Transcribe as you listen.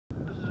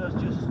us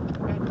just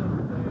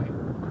entered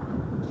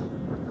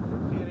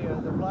the area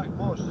of the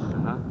Blackmoss.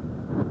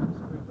 It's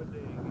quite windy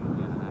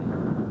again.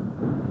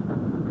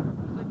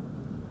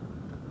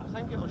 I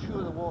think it'll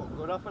show the walk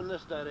going up in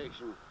this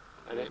direction,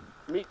 and it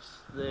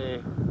meets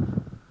the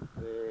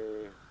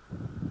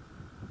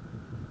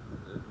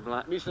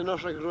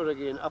Nursery Road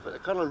again up at the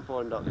curling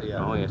pond up there.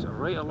 Oh yes,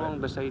 right along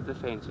beside the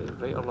fences,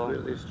 right along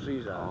where these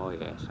trees are. Oh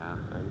yes,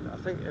 and I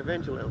think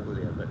eventually it'll go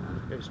there, but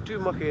it's too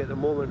mucky at the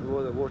moment with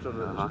all the water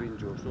that's been,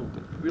 Joe, so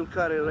we'll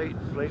carry right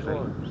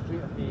on,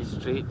 straight ahead.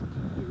 Straight.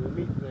 We'll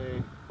meet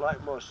the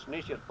Blackmoss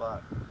Nature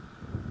Park,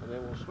 and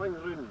then we'll swing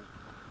round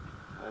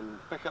and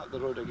pick up the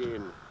road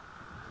again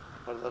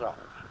further up.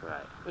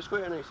 Right. It's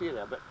quite a nice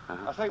area, but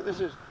I think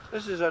this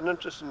is an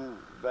interesting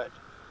bit.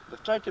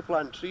 They've tried to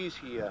plant trees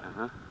here.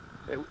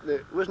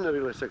 It wasn't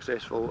really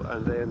successful,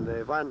 and then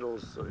the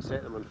vandals sort of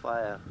set them on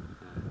fire,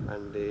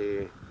 and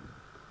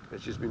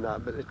it's just been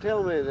that. But they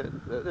tell me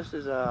that this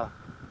is an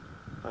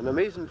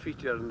amazing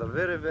feature, and there's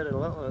very, very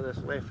little of this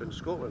left in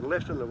Scotland,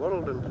 left in the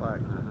world in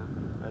fact,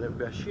 and it would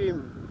be a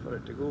shame for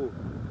it to go.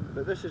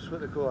 But this is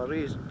what they call a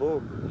raised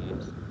bog,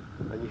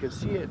 and you can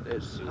see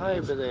it's high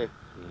by the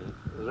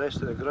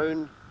rest of the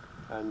ground,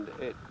 and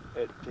it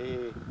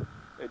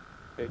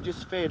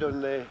just fed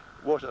on the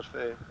water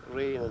for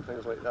rain and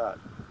things like that.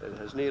 It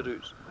has no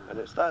roots, and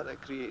it's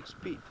that creates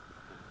peat.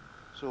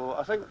 So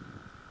I think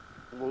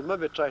we'll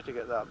maybe try to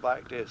get that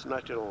back to its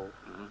natural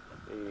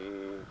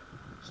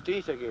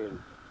state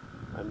again,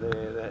 and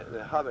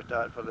the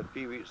habitat for the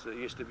peeweets that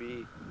used to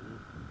be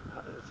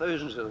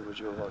thousands of them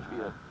which were up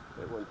here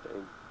at one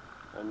time,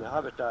 and the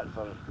habitat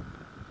for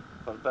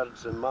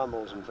birds and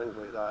mammals and things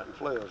like that, and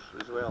flowers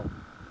as well.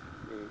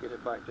 You get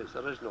it back to its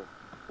original.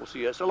 We'll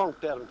see. It's a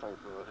long-term thing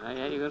for us.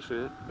 Yeah, you go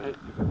through it. Right.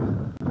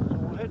 So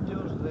we'll head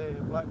towards the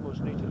Blackmoss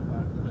Nature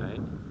Park.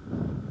 Right.